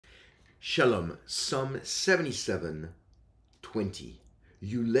Shalom, Psalm 77:20.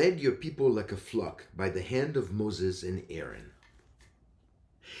 You led your people like a flock by the hand of Moses and Aaron.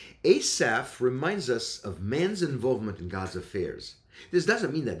 Asaph reminds us of man's involvement in God's affairs. This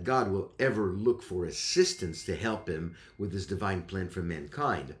doesn't mean that God will ever look for assistance to help him with his divine plan for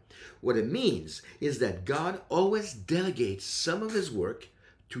mankind. What it means is that God always delegates some of his work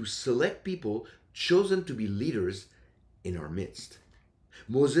to select people chosen to be leaders in our midst.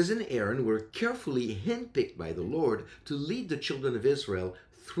 Moses and Aaron were carefully handpicked by the Lord to lead the children of Israel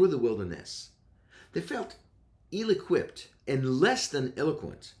through the wilderness. They felt ill-equipped and less than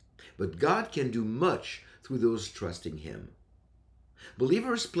eloquent, but God can do much through those trusting him.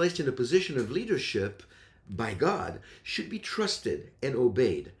 Believers placed in a position of leadership by God should be trusted and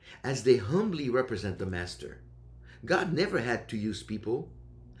obeyed as they humbly represent the Master. God never had to use people,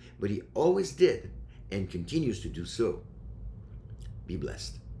 but he always did and continues to do so. Be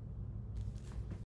blessed.